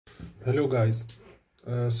Hello guys,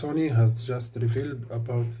 Sony has just revealed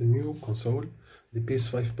about the new console, the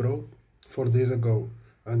PS5 Pro, 4 days ago,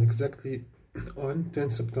 and exactly on 10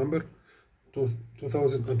 September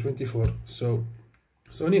 2024. So,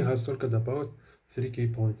 Sony has talked about three key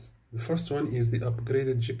points. The first one is the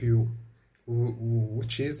upgraded GPU,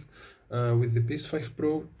 which is with the PS5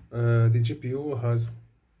 Pro, the GPU has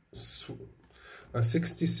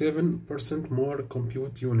 67% more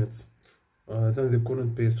compute units than the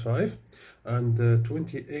current PS5 and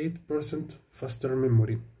 28% faster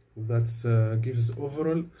memory. That gives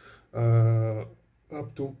overall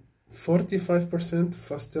up to 45%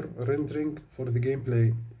 faster rendering for the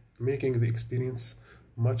gameplay, making the experience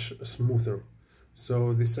much smoother.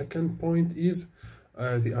 So the second point is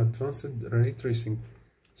the advanced ray tracing.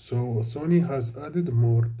 So Sony has added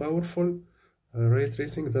more powerful ray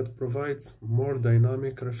tracing that provides more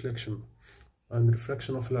dynamic reflection and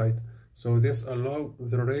refraction of light. So this allows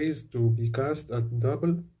the rays to be cast at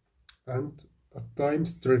double and at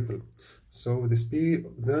times triple. So the speed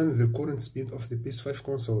than the current speed of the PS5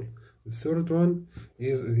 console. The third one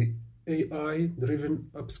is the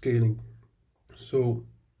AI-driven upscaling. So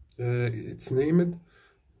it's named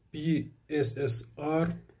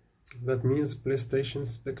PSSR, that means PlayStation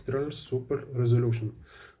Spectral Super Resolution.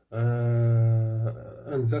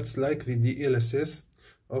 And that's like the DLSS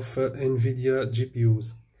of NVIDIA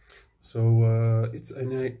GPUs. So it's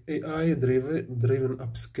an AI-driven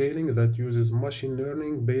upscaling that uses machine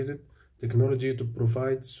learning-based technology to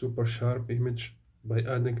provide super sharp image by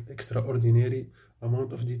adding extraordinary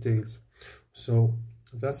amount of details. So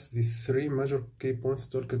that's the three major key points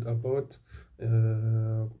talked about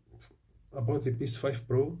the PS5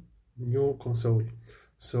 Pro new console.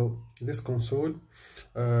 So this console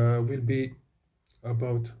will be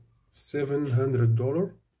about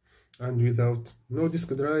 $700 and without no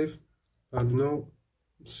disk drive and no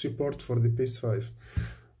support for the PS5.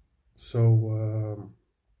 So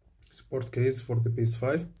support case for the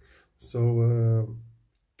PS5. So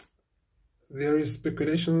there is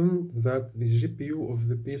speculation that the GPU of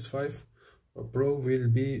the PS5 Pro will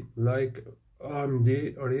be like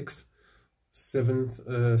AMD RX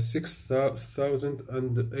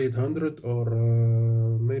 6800 or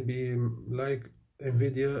maybe like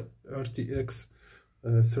NVIDIA RTX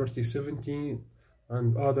 3070,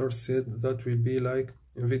 and others said that will be like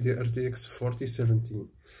NVIDIA RTX 4070.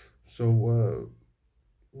 So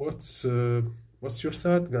what's your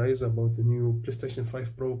thought, guys, about the new PlayStation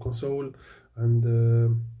 5 Pro console, and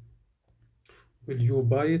will you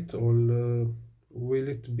buy it, or will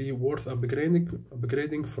it be worth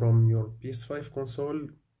upgrading from your PS5 console,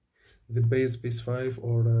 the base PS5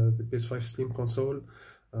 or the PS5 Slim console?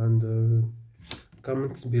 And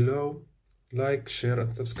comments below, like, share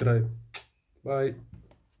and subscribe. Bye.